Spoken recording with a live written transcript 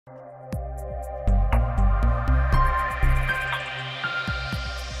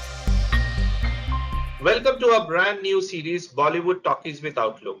Welcome to our brand new series, Bollywood Talkies with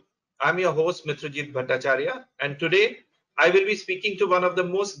Outlook. I'm your host, Mitrajit Bhattacharya, and today I will be speaking to one of the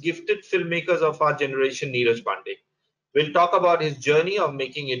most gifted filmmakers of our generation, Neeraj Pandey. We'll talk about his journey of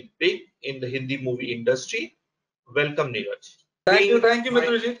making it big in the Hindi movie industry. Welcome, Neeraj. Thank you,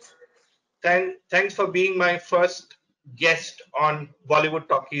 Mitrajit. Thanks for being my first guest on Bollywood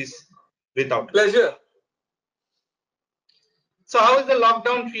Talkies with Outlook. Pleasure. So, how is the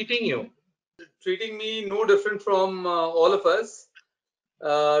lockdown treating you? Treating me no different from all of us.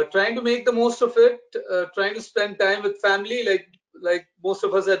 Trying to make the most of it, trying to spend time with family like most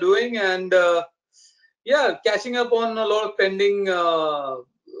of us are doing, and yeah, catching up on a lot of pending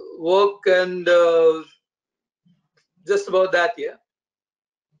work and just about that, yeah.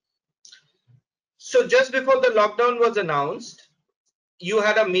 So just before the lockdown was announced, you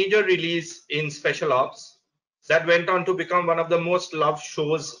had a major release in Special Ops that went on to become one of the most loved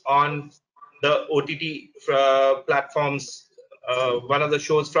shows on the OTT platforms, one of the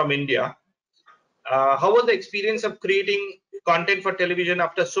shows from India. How was the experience of creating content for television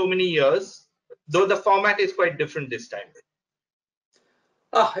after so many years, though the format is quite different this time?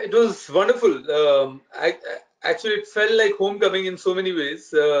 It was wonderful. Actually, it felt like homecoming in so many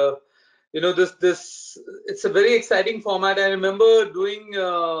ways. This it's a very exciting format. I remember doing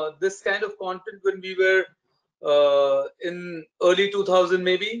this kind of content when we were in early 2000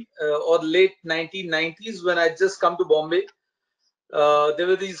 maybe or late 1990s, when I just come to Bombay. There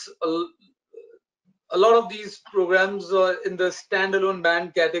were a lot of these programs in the standalone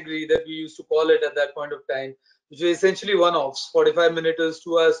band category that we used to call it at that point of time, which were essentially one-offs, 45 minutes,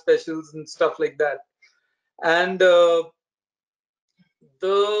 2-hour specials and stuff like that. And the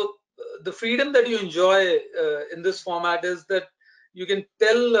freedom that you enjoy in this format is that you can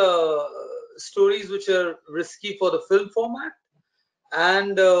tell stories which are risky for the film format,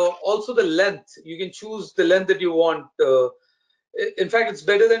 and also the length. You can choose the length that you want. In fact, it's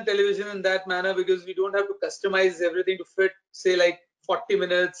better than television in that manner, because we don't have to customize everything to fit, say, like 40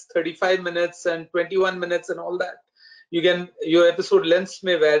 minutes, 35 minutes, and 21 minutes and all that. Your episode lengths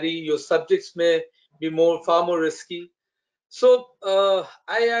may vary, your subjects may be far more risky. So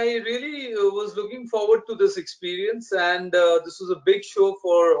I really was looking forward to this experience, and this was a big show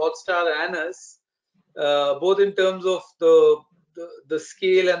for Hotstar and us, both in terms of the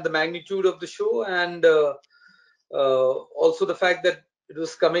scale and the magnitude of the show, and also the fact that it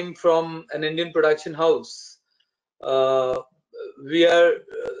was coming from an Indian production house. We are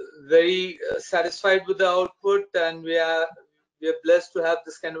very satisfied with the output, and we are blessed to have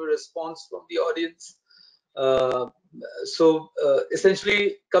this kind of a response from the audience. So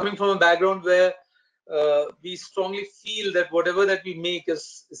essentially, coming from a background where we strongly feel that whatever that we make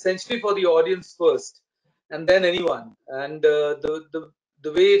is essentially for the audience first, and then anyone. And the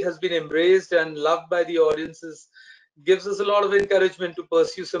way it has been embraced and loved by the audiences gives us a lot of encouragement to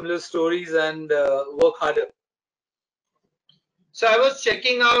pursue similar stories and work harder. So I was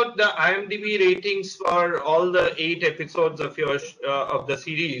checking out the IMDb ratings for all the 8 episodes of your of the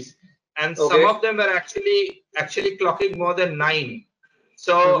series, and some of them are actually clocking more than 9.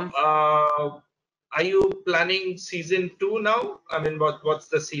 So are you planning season 2 now? I mean, what's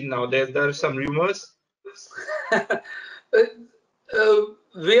the scene now? There are some rumors.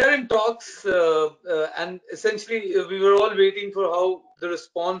 We are in talks, and essentially we were all waiting for how the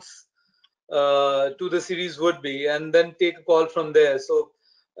response to the series would be, and then take a call from there. So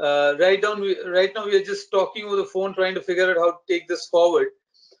right now we are just talking over the phone, trying to figure out how to take this forward.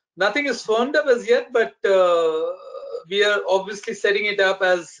 Nothing is firmed up as yet, but we are obviously setting it up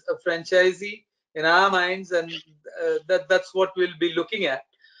as a franchisee in our minds, and that's what we'll be looking at.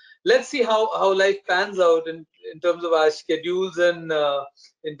 Let's see how life pans out in terms of our schedules and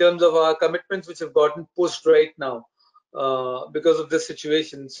in terms of our commitments, which have gotten pushed right now because of this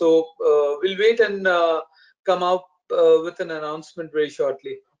situation. So we'll wait and come out with an announcement very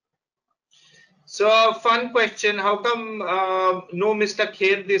shortly. So, fun question: how come no Mr.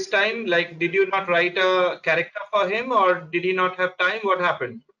 Kher this time? Like, did you not write a character for him, or did he not have time? What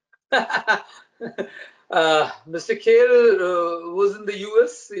happened? Mr. Kher was in the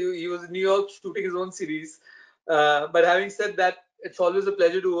US. He was in New York shooting his own series. But having said that, it's always a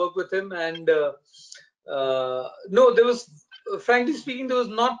pleasure to work with him. And no, there was, frankly speaking, there was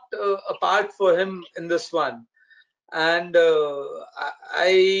not a part for him in this one. And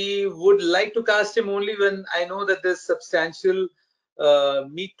I would like to cast him only when I know that there's substantial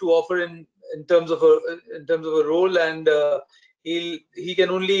meat to offer in terms of a role, and he can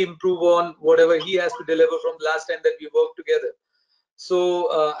only improve on whatever he has to deliver from the last time that we worked together. So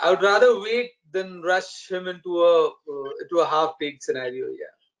I would rather wait than rush him into a half-baked scenario.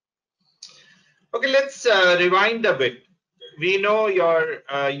 Yeah. Okay, let's rewind a bit. We know you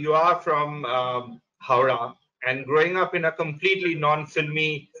are from Howrah, and growing up in a completely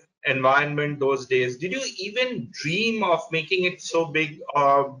non-filmy environment those days, did you even dream of making it so big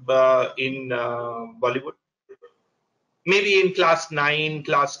in Bollywood? Maybe in class 9,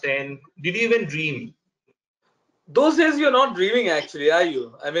 class 10. Did you even dream? Those days you're not dreaming actually, are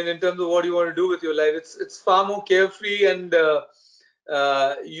you? I mean, in terms of what you want to do with your life, it's far more carefree, and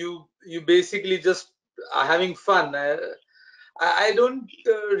you basically just are having fun. I don't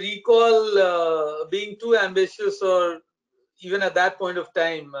recall being too ambitious, or even at that point of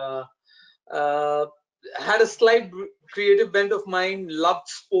time. Uh, had a slight creative bent of mind, loved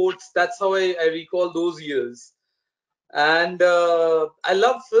sports. That's how I recall those years. And I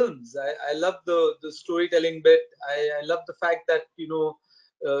love films. I love the storytelling bit. I love the fact that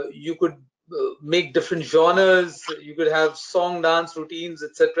you could make different genres. You could have song, dance routines,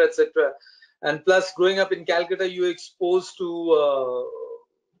 etc., etc. And plus, growing up in Calcutta, you're exposed to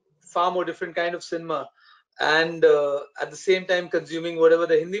far more different kind of cinema, and at the same time consuming whatever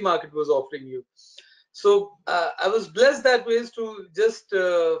the Hindi market was offering you. So I was blessed that way, is to just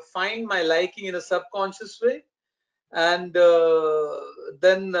find my liking in a subconscious way, and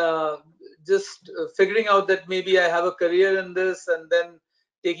then just figuring out that maybe I have a career in this, and then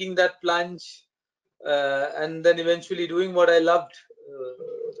taking that plunge, and then eventually doing what I loved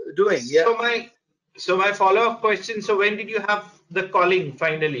doing. Yeah, So my follow-up question, so when did you have the calling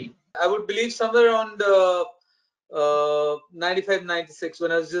finally? I would believe somewhere around 95, 96,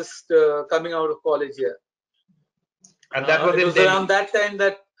 when I was just coming out of college. Yeah, And that was it in was around Delhi. that time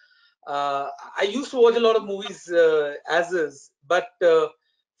that I used to watch a lot of movies as is, but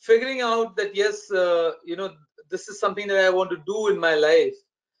figuring out that yes, this is something that I want to do in my life,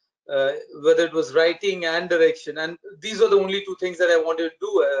 whether it was writing and direction, and these are the only two things that I wanted to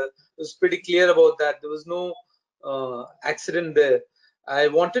do. It was pretty clear about that. There was no accident there. I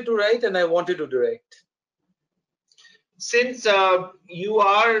wanted to write and I wanted to direct. Since you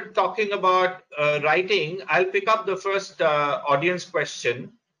are talking about writing, I'll pick up the first audience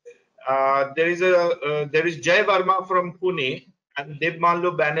question. There is Jay Verma from Pune and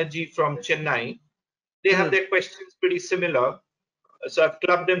Debmallo Banerjee from Chennai. They have Hmm. their questions pretty similar, so I've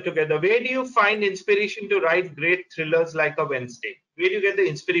clubbed them together. Where do you find inspiration to write great thrillers like a Wednesday? Where do you get the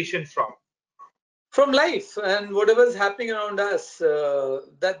inspiration from? From life and whatever's happening around us.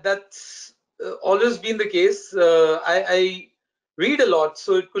 That's always been the case. I read a lot,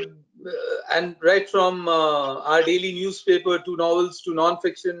 so it could, and right from our daily newspaper to novels to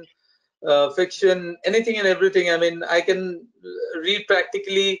non-fiction, fiction, anything and everything. I mean, I can read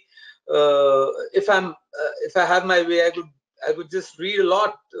practically. If I have my way, I could just read a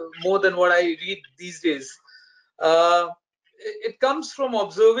lot more than what I read these days. Uh, it comes from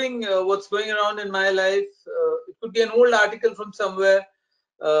observing what's going around in my life. It could be an old article from somewhere.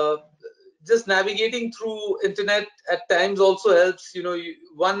 Uh, just navigating through internet at times also helps.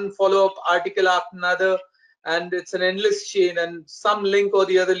 One follow-up article after another, and it's an endless chain, and some link or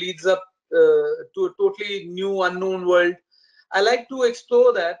the other leads up to a totally new, unknown world. I like to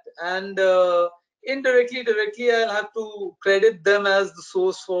explore that, and indirectly, directly, I'll have to credit them as the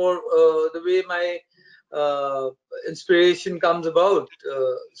source for the way my uh, inspiration comes about.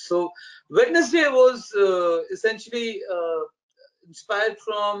 So Wednesday was essentially inspired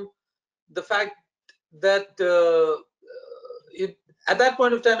from the fact that at that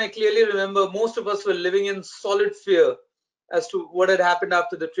point of time, I clearly remember most of us were living in solid fear as to what had happened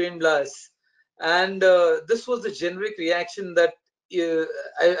after the train blast. And this was the generic reaction that uh,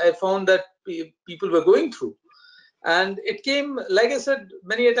 I found that people were going through. And it came, like I said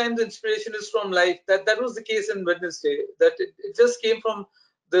many a times, inspiration is from life. That was the case in Wednesday, that it just came from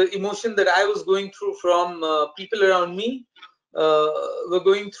the emotion that I was going through, from people around me uh, were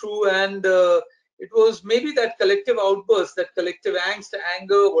going through, and it was maybe that collective outburst, that collective angst,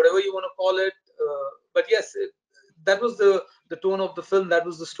 anger, whatever you want to call it. But yes, that was the tone of the film. That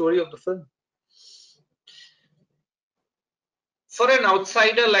was the story of the film. For an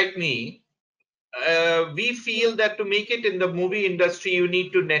outsider like me, we feel that to make it in the movie industry, you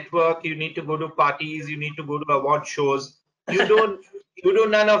need to network, you need to go to parties, you need to go to award shows. You don't, you do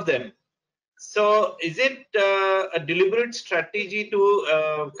none of them. So, is it a deliberate strategy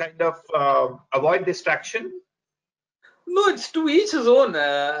to kind of avoid distraction? No, it's to each his own.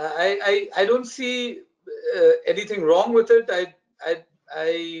 I don't see anything wrong with it. I,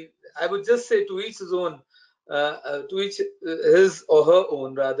 I, I would just say to each his own, to each his or her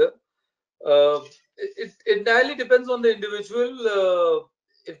own, rather. It entirely depends on the individual.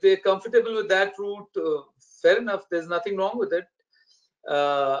 If they're comfortable with that route, fair enough. There's nothing wrong with it.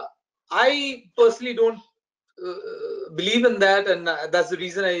 Uh, I personally don't believe in that, and that's the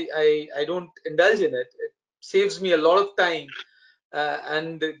reason I don't indulge in it. It saves me a lot of time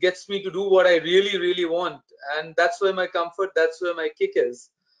and gets me to do what I really, really want. And that's where my comfort, that's where my kick is.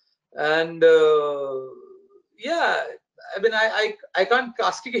 And yeah, I mean, I can't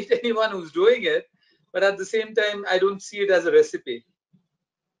castigate anyone who's doing it, but at the same time, I don't see it as a recipe.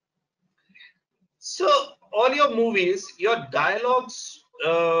 So, all your movies, your dialogues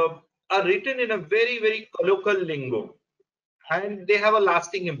are written in a very, very colloquial lingo, and they have a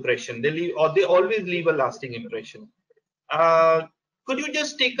lasting impression. They leave, or they always leave a lasting impression. Uh, could you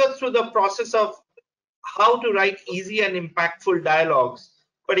just take us through the process of how to write easy and impactful dialogues,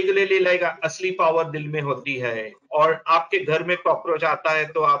 particularly like असली power दिल में होती है, और आपके घर में cockroach आता है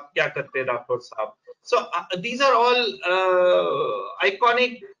तो आप क्या करते राठौर साहब. So these are all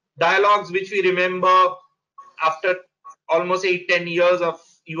iconic dialogues which we remember after almost 8-10 years of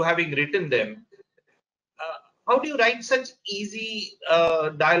you having written them. How do you write such easy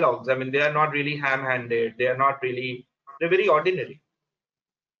dialogues? I mean, they are not really ham-handed. They are not really. They're very ordinary.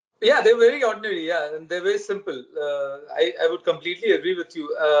 Yeah, they're very ordinary. Yeah, and they're very simple. I would completely agree with you.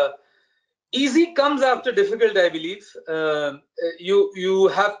 Easy comes after difficult, I believe. You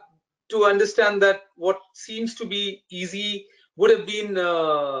have to understand that what seems to be easy would have been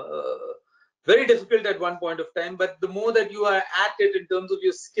very difficult at one point of time. But the more that you are at it in terms of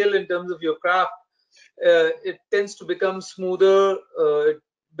your skill, in terms of your craft, it tends to become smoother. It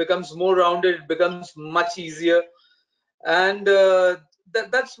becomes more rounded. It becomes much easier. And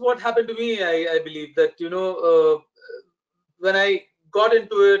that's what happened to me. I believe that when I got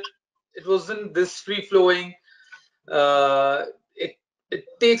into it, it wasn't this free flowing. It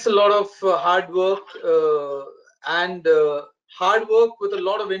takes a lot of hard work and hard work with a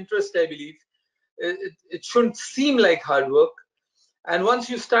lot of interest, I believe. It shouldn't seem like hard work. And once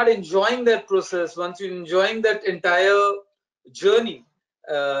you start enjoying that process, once you're enjoying that entire journey,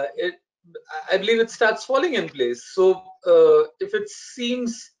 it I believe it starts falling in place. So if it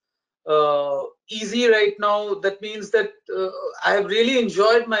seems easy right now, that means that I have really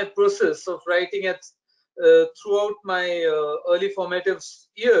enjoyed my process of writing it throughout my early formative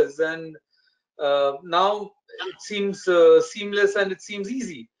years, and now it seems seamless and it seems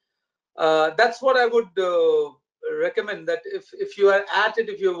easy. That's what I would recommend. That if you are at it,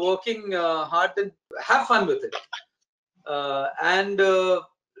 if you're working hard, then have fun with it, and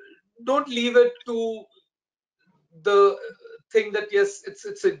don't leave it to the thing that yes,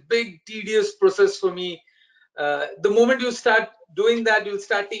 it's a big tedious process for me. The moment you start doing that, you'll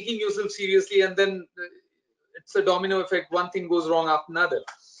start taking yourself seriously, and then it's a domino effect. One thing goes wrong after another.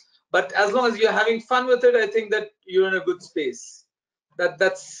 But as long as you're having fun with it, I think that you're in a good space.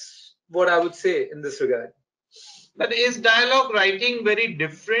 That's what I would say in this regard. But is dialogue writing very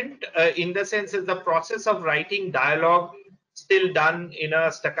different in the sense is the process of writing dialogue still done in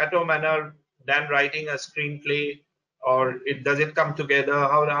a staccato manner than writing a screenplay, or does it come together?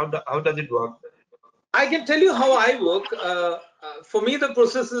 How does it work? I can tell you how I work. For me, the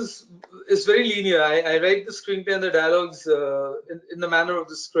process is very linear. I write the screenplay and the dialogues in the manner of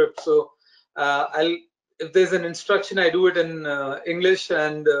the script. So I'll if there's an instruction, I do it in English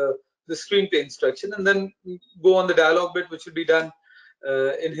and the screenplay instruction, and then go on the dialogue bit, which will be done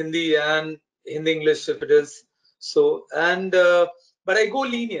in Hindi and Hindi English if it is. So and but I go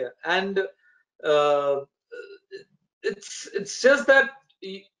linear, and uh, it's just that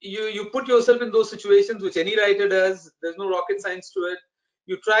you put yourself in those situations which any writer does. There's no rocket science to it.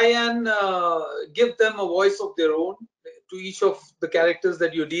 You try and give them a voice of their own to each of the characters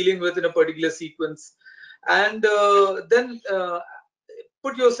that you're dealing with in a particular sequence, and then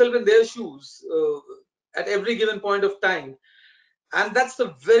put yourself in their shoes at every given point of time. And that's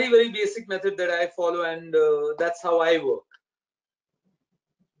the very, very basic method that I follow, and that's how I work.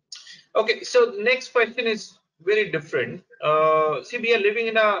 Okay, so next question is very different. See, we are living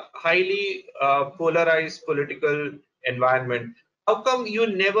in a highly polarized political environment. How come you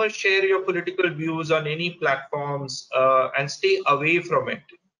never share your political views on any platforms and stay away from it?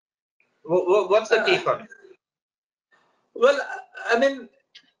 What's the Uh, take on it? well, I mean,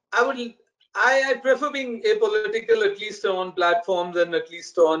 I would I prefer being apolitical, at least on platforms and at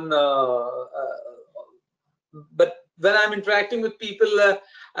least on but when I'm interacting with people,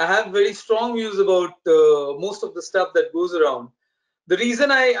 I have very strong views about most of the stuff that goes around. The reason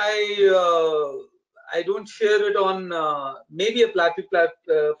I don't share it on maybe a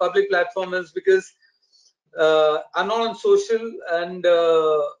public platform is because I'm not on social, and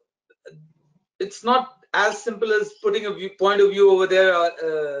it's not as simple as putting a point of view over there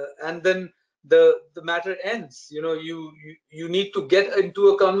and then the matter ends. You need to get into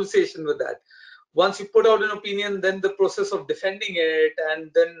a conversation with that. Once you put out an opinion, then the process of defending it, and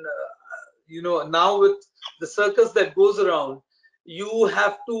then now with the circus that goes around, you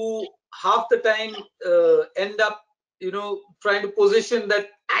have to half the time end up trying to position that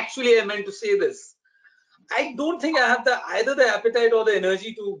actually I meant to say this. I don't think I have either the appetite or the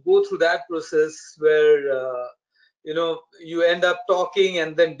energy to go through that process where you end up talking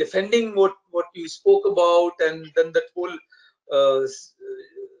and then defending what you spoke about, and then that whole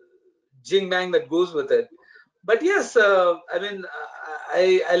jing bang that goes with it. But yes, I mean,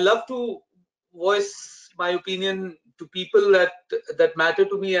 I love to voice my opinion to people that matter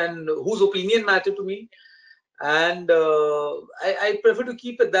to me and whose opinion matter to me, and I prefer to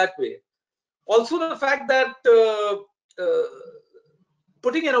keep it that way. Also, the fact that uh,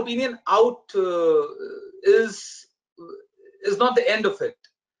 putting an opinion out is is not the end of it.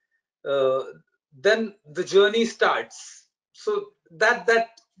 Uh, then the journey starts. So that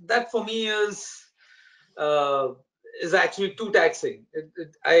for me uh, is actually too taxing.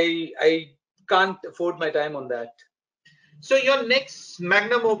 I can't afford my time on that. So your next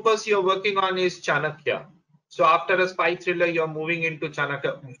magnum opus you're working on is Chanakya. So after a spy thriller, you're moving into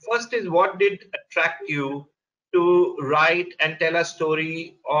Chanakya. First is, what did attract you to write and tell a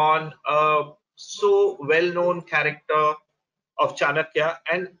story on a so well-known character of Chanakya,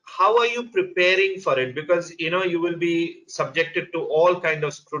 and how are you preparing for it? Because you will be subjected to all kind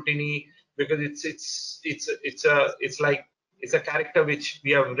of scrutiny, because it's a character which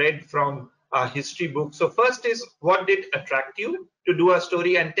we have read from a history book. So first is, what did attract you to do a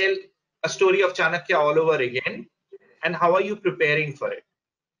story and tell a story of Chanakya all over again, and how are you preparing for it?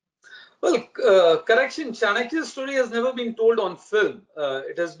 Well, correction, Chanakya's story has never been told on film.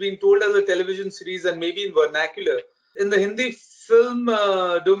 It has been told as a television series and maybe in vernacular. In the Hindi film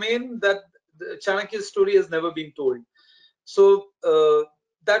domain, that Chanakya's story has never been told. So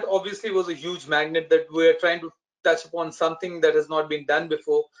that obviously was a huge magnet, that we're trying to touch upon something that has not been done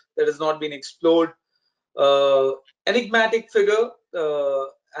before, that has not been explored. Enigmatic figure,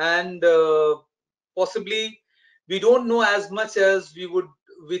 and possibly we don't know as much as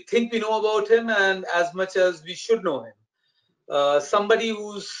we think we know about him, and as much as we should know him. Somebody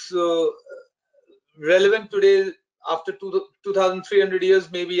who's relevant today after 2,300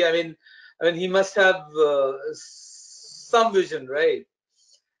 years, maybe. I mean, he must have some vision, right?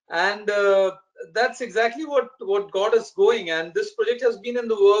 And that's exactly what got us going. And this project has been in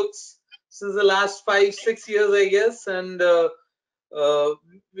the works since the last 5-6 years, I guess. And uh,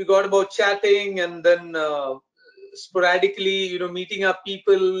 we got about chatting, and then sporadically, meeting up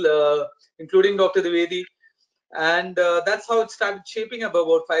people, including Dr. Dwivedi, and that's how it started shaping up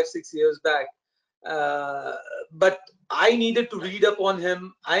about 5-6 years back. Uh, but I needed to read up on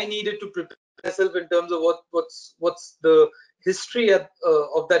him. I needed to prepare myself in terms of what's the history of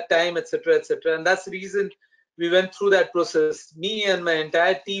that time, etc., etc. And that's the reason we went through that process. Me and my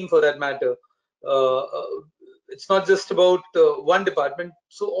entire team, for that matter. It's not just about one department.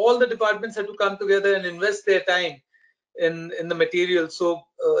 So all the departments had to come together and invest their time in the material. So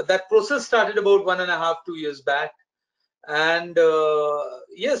that process started about 1.5-2 years back, and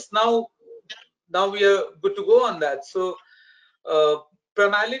yes, now we are good to go on that. So uh,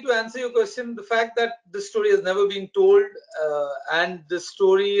 primarily, to answer your question, the fact that this story has never been told, and this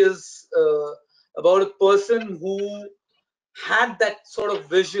story is about a person who had that sort of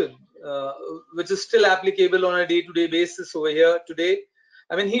vision, which is still applicable on a day-to-day basis over here today.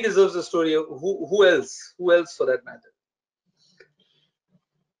 I mean, he deserves a story. Who else? Who else, for that matter?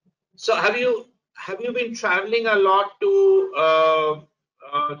 So have you been traveling a lot to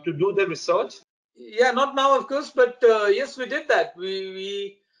do the research? Yeah, not now, of course, but yes, we did that.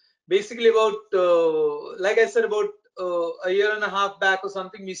 We basically, about like I said, about a year and a half back or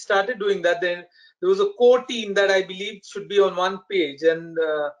something, we started doing that. Then there was a core team that I believe should be on one page, and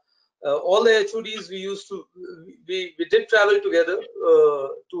all the HODs we used to we did travel together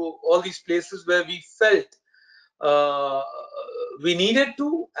to all these places where we felt uh, we needed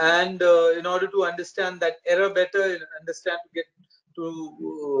to, and in order to understand that era better, and understand to get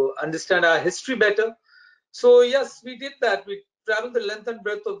to understand our history better. So yes, we did that. We traveled the length and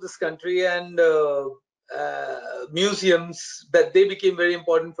breadth of this country, and museums, that they became very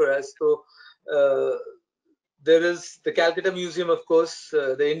important for us. So uh, there is the Calcutta Museum, of course,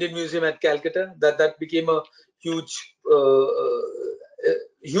 the Indian Museum at Calcutta. That became a hugely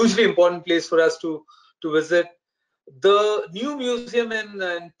important place for us to visit. The new museum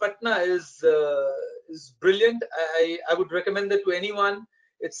in Patna is brilliant. I would recommend it to anyone.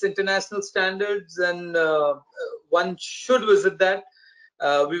 It's international standards, and one should visit that.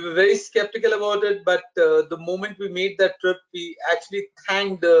 We were very skeptical about it, but the moment we made that trip, we actually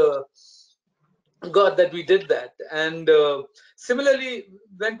thanked God that we did that. And similarly,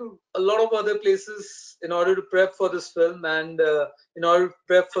 went to a lot of other places in order to prep for this film and in order to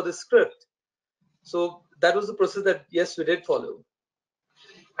prep for the script. So that was the process that, yes, we did follow.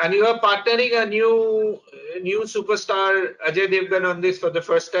 And you are partnering a new superstar Ajay Devgan on this for the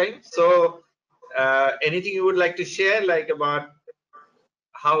first time. So anything you would like to share, like about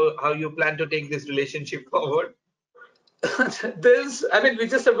how you plan to take this relationship forward? I mean, we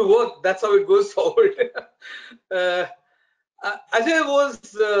just have to work. That's how it goes forward. uh, Ajay was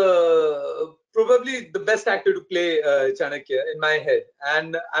probably the best actor to play Chanakya in my head,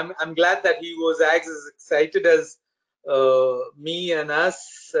 and I'm glad that he was as excited as me and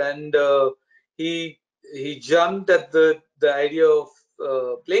us, and he jumped at the idea of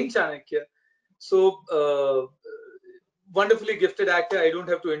playing Chanakya. So wonderfully gifted actor. I don't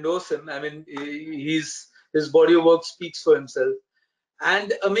have to endorse him. I mean, his body of work speaks for himself,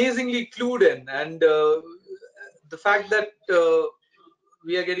 and amazingly clued in. And the fact that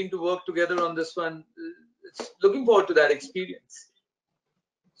we are getting to work together on this one, it's looking forward to that experience.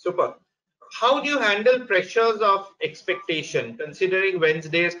 Super. How do you handle pressures of expectation, considering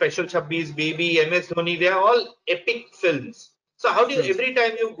Wednesday, Special Chabbies, Baby, MS Dhoni, they are all epic films. So how do you, every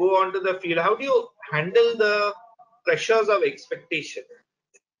time you go onto the field, how do you handle the pressures of expectation?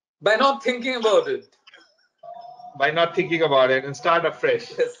 By not thinking about it. By not thinking about it and start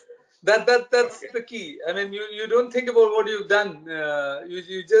afresh. Yes, that's the key. I mean, you don't think about what you've done.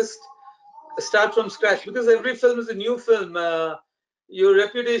 You just start from scratch, because every film is a new film. Your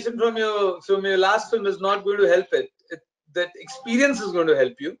reputation from your last film is not going to help that experience is going to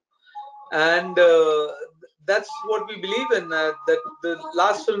help you, and that's what we believe in. That the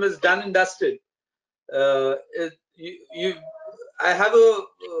last film is done and dusted. I have a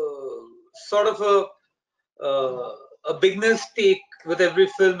sort of a beginner's take with every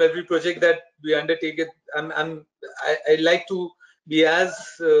film, every project that we undertake. I like to be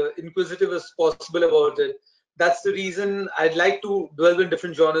as inquisitive as possible about it. That's the reason I'd like to delve in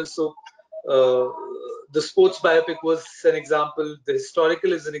different genres. So the sports biopic was an example. The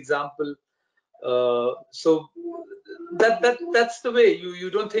historical is an example. So that's the way. You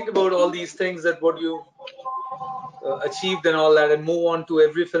don't think about all these things, that what you achieved and all that, and move on to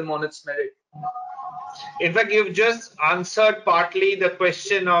every film on its merit. In fact, you've just answered partly the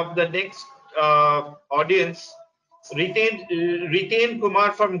question of the next audience. Ritain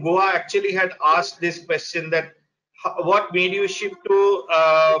Kumar from Goa actually had asked this question, that what made you shift to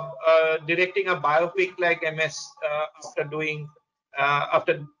directing a biopic like MS after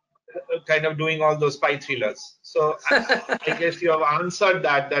kind of doing all those spy thrillers. So I guess you have answered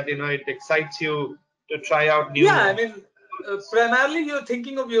that it excites you to try out new. Yeah, I mean, primarily you're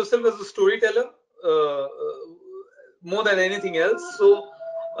thinking of yourself as a storyteller more than anything else. So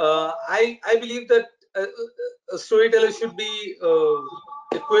I believe that a storyteller should be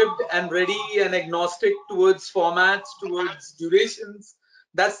equipped and ready and agnostic towards formats, towards durations.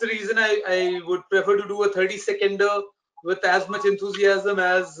 That's the reason I would prefer to do a 30-seconder with as much enthusiasm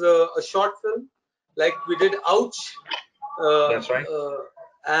as a short film, like we did Ouch. That's right.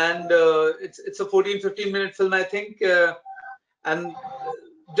 And it's a 14-15 minute film, I think, and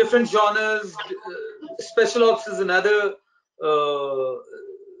different genres. Special Ops is another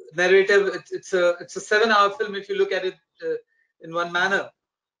narrative. It's a 7-hour film if you look at it in one manner,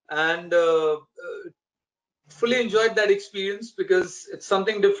 and fully enjoyed that experience because it's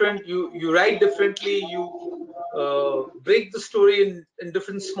something different. You write differently. You break the story in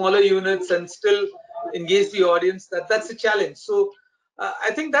different smaller units and still engage the audience. That's a challenge. So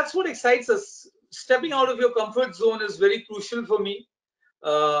I think that's what excites us. Stepping out of your comfort zone is very crucial for me.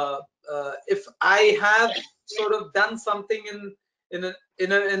 If I have sort of done something in a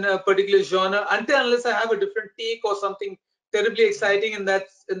particular genre, unless I have a different take or something terribly exciting in that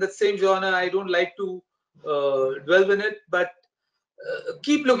same genre, I don't like to dwell in it. But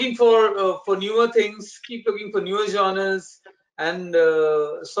keep looking for newer things, keep looking for newer genres, and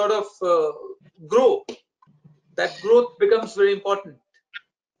sort of grow. That growth becomes very important.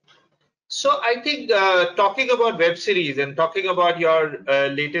 So I think talking about web series and talking about your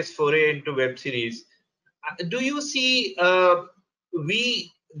latest foray into web series, do you see the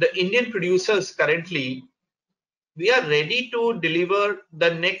Indian producers currently, we are ready to deliver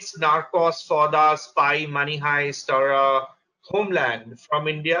the next Narcos, Fauda, Spy, Money Heist, or Homeland from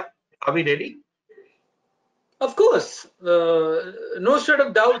India? Are we ready? Of course, no shred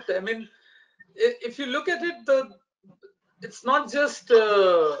of doubt. I mean, if you look at it, it's not just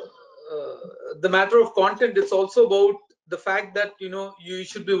the matter of content. It's also about the fact that you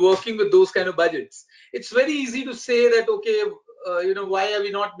should be working with those kind of budgets. It's very easy to say that, okay, why are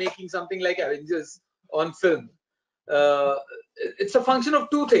we not making something like Avengers on film? uh, it's a function of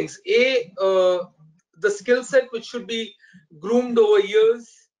two things. The skill set, which should be groomed over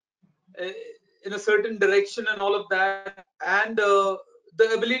years uh, in a certain direction and all of that, and the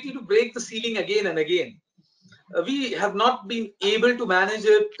ability to break the ceiling again and again. We have not been able to manage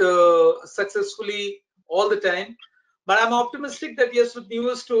it successfully all the time, but I'm optimistic that yes, with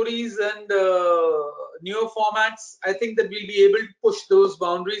newer stories and newer formats, I think that we'll be able to push those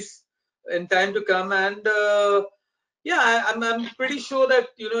boundaries in time to come. And yeah, I'm pretty sure that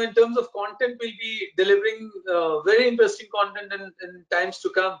in terms of content, we'll be delivering very interesting content in times to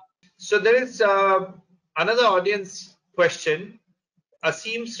come. So there is another audience question.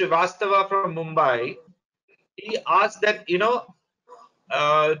 Asim Srivastava from Mumbai. He asked that,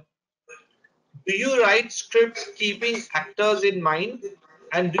 uh, do you write scripts keeping actors in mind?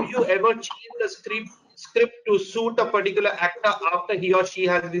 And do you ever change the script to suit a particular actor after he or she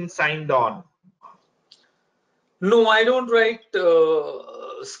has been signed on? No, I don't write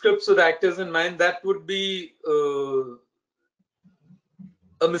scripts with actors in mind. That would be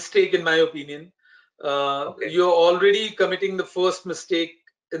a mistake, in my opinion. Okay. You're already committing the first mistake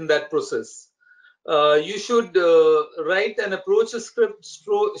in that process. You should write and approach a script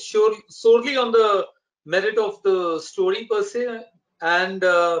solely on the merit of the story per se, and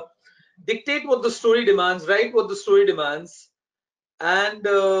dictate what the story demands, write what the story demands, and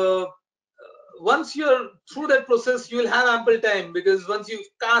once you're through that process, you will have ample time, because once you've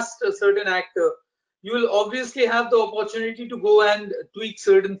cast a certain actor, you will obviously have the opportunity to go and tweak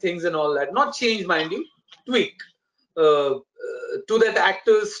certain things and all that. Not change, mind you, tweak to that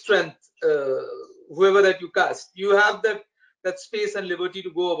actor's strength. Whoever that you cast, you have that space and liberty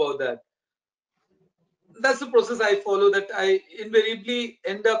to go about that. That's the process I follow. That I invariably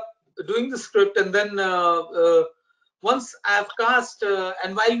end up doing the script, and then once I've cast,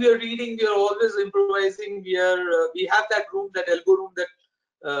 and while we are reading, we are always improvising. We have that room, that elbow room, that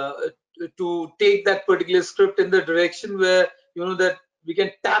to take that particular script in the direction where that we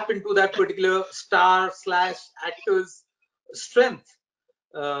can tap into that particular star slash actor's strength.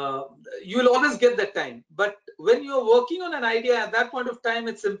 uh, you will always get that time. But when you're working on an idea at that point of time,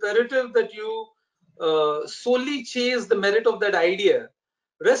 it's imperative that you solely chase the merit of that idea.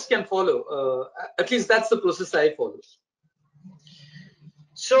 Rest can follow. At least that's the process I follow.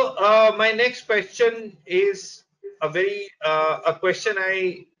 So my next question is a question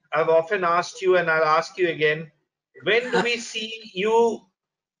I've often asked you, and I'll ask you again. When do we see you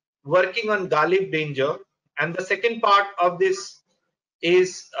working on Galib Danger? And the second part of this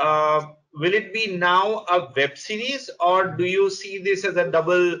is, will it be now a web series, or do you see this as a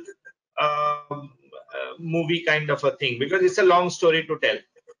double movie kind of a thing? Because it's a long story to tell.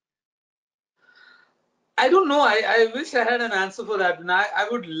 I don't know. I wish I had an answer for that. And I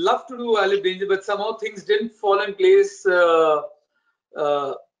would love to do Alip Danger, but somehow things didn't fall in place. Uh,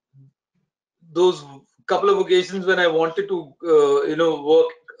 those couple of occasions when I wanted to,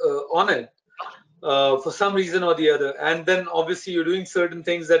 work on it for some reason or the other. And then obviously you're doing certain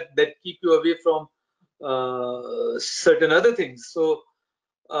things that keep you away from certain other things. So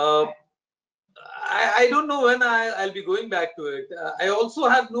uh, I don't know when I'll be going back to it. I also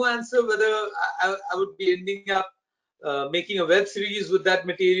have no answer whether I would be ending up making a web series with that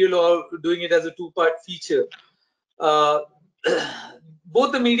material or doing it as a two-part feature. Uh,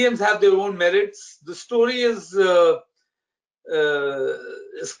 both the mediums have their own merits. The story is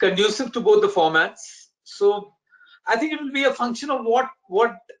conducive to both the formats. So I think it will be a function of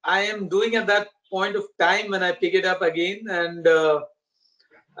what I am doing at that point of time when I pick it up again, and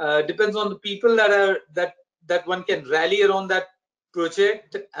depends on the people that one can rally around that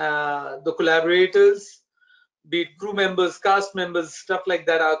project, the collaborators, be it crew members, cast members, stuff like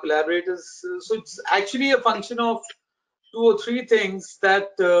that, our collaborators. So it's actually a function of two or three things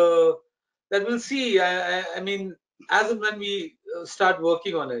that we'll see. I mean, as and when we start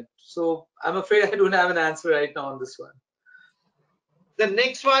working on it. So I'm afraid I don't have an answer right now on this one. The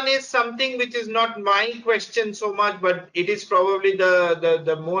next one is something which is not my question so much, but it is probably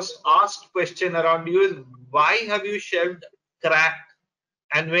the most asked question around you is, why have you shelved Crack?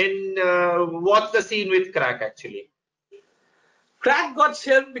 And what's the scene with Crack actually? Crack got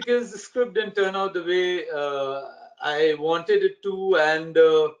shelved because the script didn't turn out the way I wanted it to, and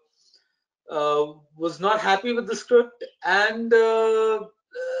was not happy with the script. And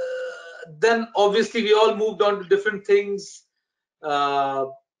then obviously we all moved on to different things, uh,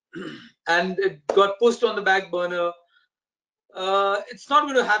 and it got pushed on the back burner. It's not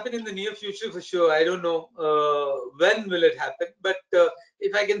going to happen in the near future for sure. I don't know when will it happen, but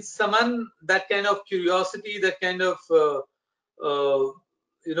if I can summon that kind of curiosity, that kind of uh,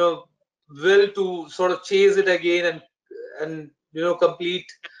 you know will to sort of chase it again and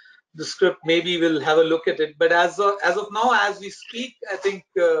complete the script, maybe we'll have a look at it. But as of now, as we speak, I think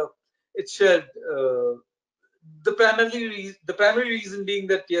it's shared. The primary reason being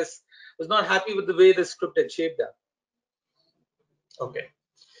that yes, I was not happy with the way the script had shaped up. Okay.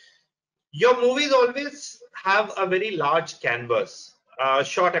 Your movies always have a very large canvas,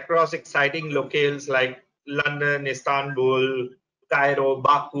 shot across exciting locales like London, Istanbul, Cairo,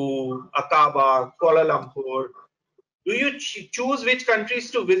 Baku, Aqaba, Kuala Lumpur. Do you choose which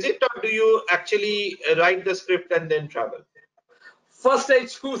countries to visit, or do you actually write the script and then travel? First I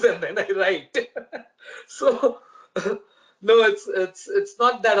choose and then I write. So no, it's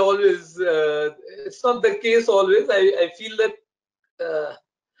not that always. It's not the case always. I feel that uh,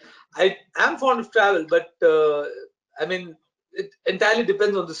 I am fond of travel, but I mean, it entirely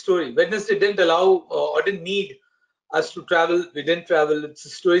depends on the story. Wednesday didn't allow or didn't need us to travel. We didn't travel. It's a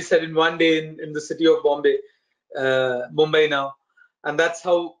story set in one day in the city of Bombay, Mumbai now, and that's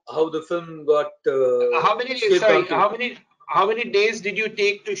how the film got How many shaped sorry, onto. how many days did you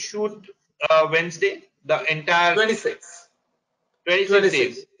take to shoot Wednesday? The entire 26. 26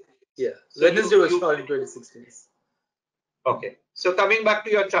 26. days. Yeah. So Wednesday was you shot in 26 days. okay. So coming back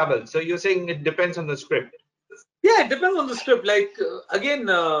to your travel, so you're saying it depends on the script. Yeah, it depends on the script. Like, again,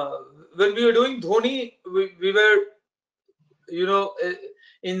 when we were doing Dhoni, we were,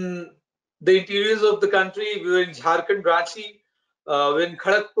 in the interiors of the country. We were in Jharkhand, Ranchi. We were in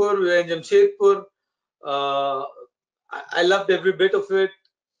Kharagpur. We were in Jamshedpur. Uh, I loved every bit of it.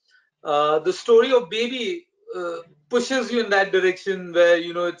 The story of Baby pushes you in that direction where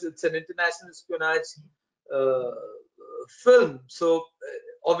it's an international espionage uh, film. So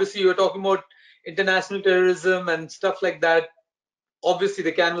obviously you're talking about international terrorism and stuff like that. Obviously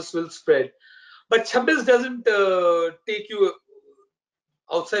the canvas will spread, but Chabis doesn't take you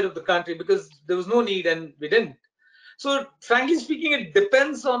outside of the country because there was no need and we didn't. So frankly speaking, it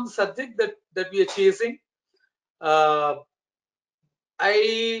depends on the subject that we are chasing. uh,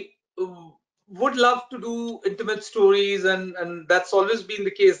 I would love to do intimate stories, and that's always been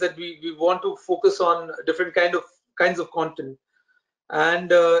the case that we want to focus on different kinds of content.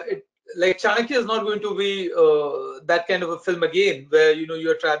 And it like Chanakya is not going to be that kind of a film again, where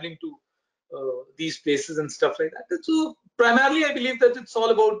you're traveling to these places and stuff like that. So primarily, I believe that it's all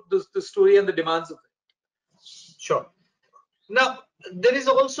about the story and the demands of it. Sure. Now, there is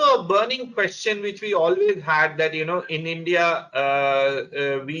also a burning question which we always had that, in India,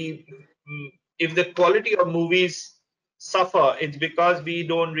 if the quality of movies suffer, it's because we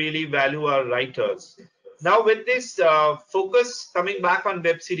don't really value our writers. Now, with this focus coming back on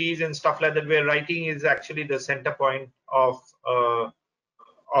web series and stuff like that, where writing is actually the center point of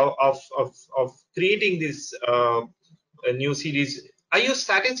creating this new series. Are you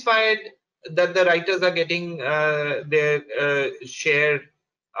satisfied that the writers are getting their share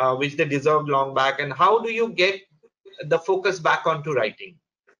which they deserved long back? And how do you get the focus back onto writing?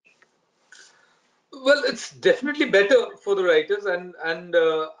 Well, it's definitely better for the writers, and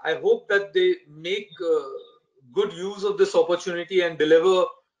I hope that they make good use of this opportunity and deliver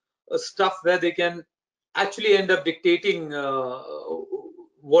stuff where they can actually end up dictating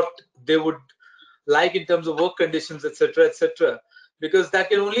what they would like in terms of work conditions, etc., etc. Because that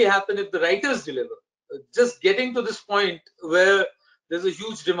can only happen if the writers deliver. Just getting to this point where there's a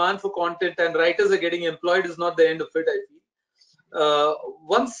huge demand for content and writers are getting employed is not the end of it, I feel.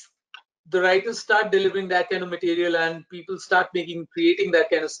 Once the writers start delivering that kind of material and people start creating that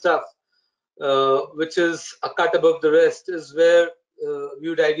kind of stuff, which is a cut above the rest, is where we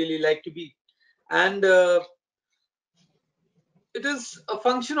would ideally like to be. And it is a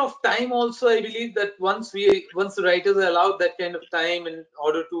function of time also. I believe that once the writers are allowed that kind of time in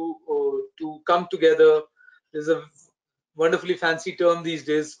order to come together, there's a wonderfully fancy term these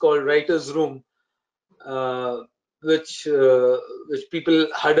days called writers room, uh, which uh, which people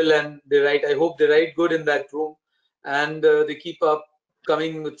huddle and they write. I hope they write good in that room, and they keep up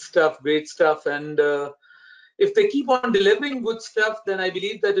coming with stuff, great stuff. And if they keep on delivering good stuff, then I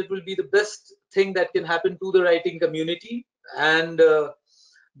believe that it will be the best thing that can happen to the writing community. And the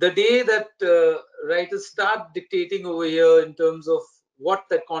day that writers start dictating over here in terms of what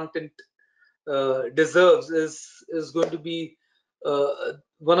that content deserves is going to be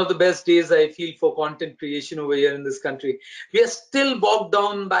one of the best days I feel for content creation over here in this country. We are still bogged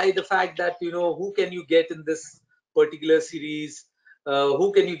down by the fact that who can you get in this particular series,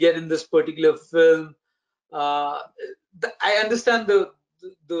 who can you get in this particular film. I understand the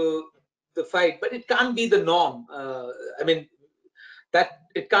fight, but it can't be the norm. I mean, that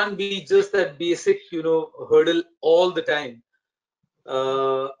it can't be just that basic, hurdle all the time.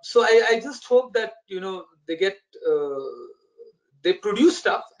 So I just hope that they get they produce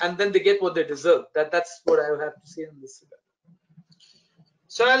stuff and then they get what they deserve. That's what I have to say on this.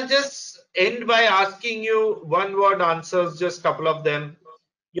 So I'll just end by asking you one word answers, just couple of them.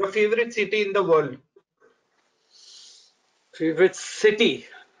 Your favorite city in the world? Favorite city?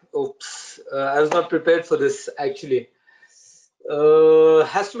 Oops, I was not prepared for this actually.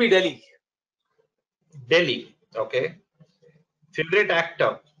 Has to be Delhi. Delhi. Okay. Favorite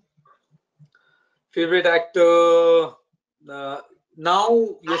actor? Favorite actor? Now,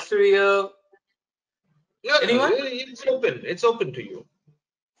 yesterday, No, no, anyone? it's open. It's open to you.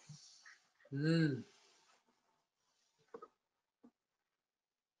 Hmm.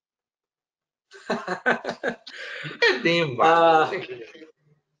 You can name one. uh,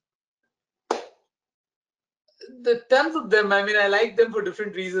 the tons of them. I mean, I like them for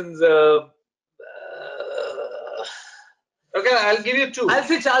different reasons. Okay, I'll give you two. I'll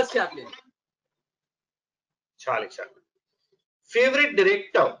say Charles Chaplin. Charlie Chaplin. Favorite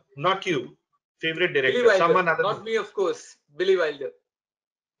director? Not you. Favorite Billy director? Wilder. Someone other Not than. me, of course. Billy Wilder.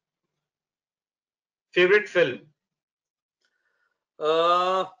 Favorite film?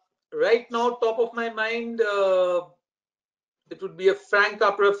 Uh, right now, top of my mind, it would be a Frank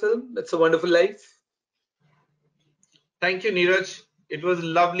Capra film. It's a Wonderful Life. Thank you, Neeraj. It was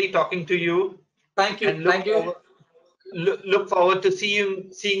lovely talking to you, Thank you. and Thank you. look forward to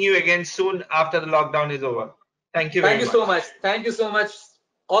seeing you again soon after the lockdown is over. Thank you Thank very you so much. much. Thank you so much.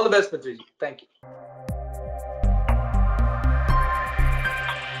 All the best, Mitrajit. Thank you.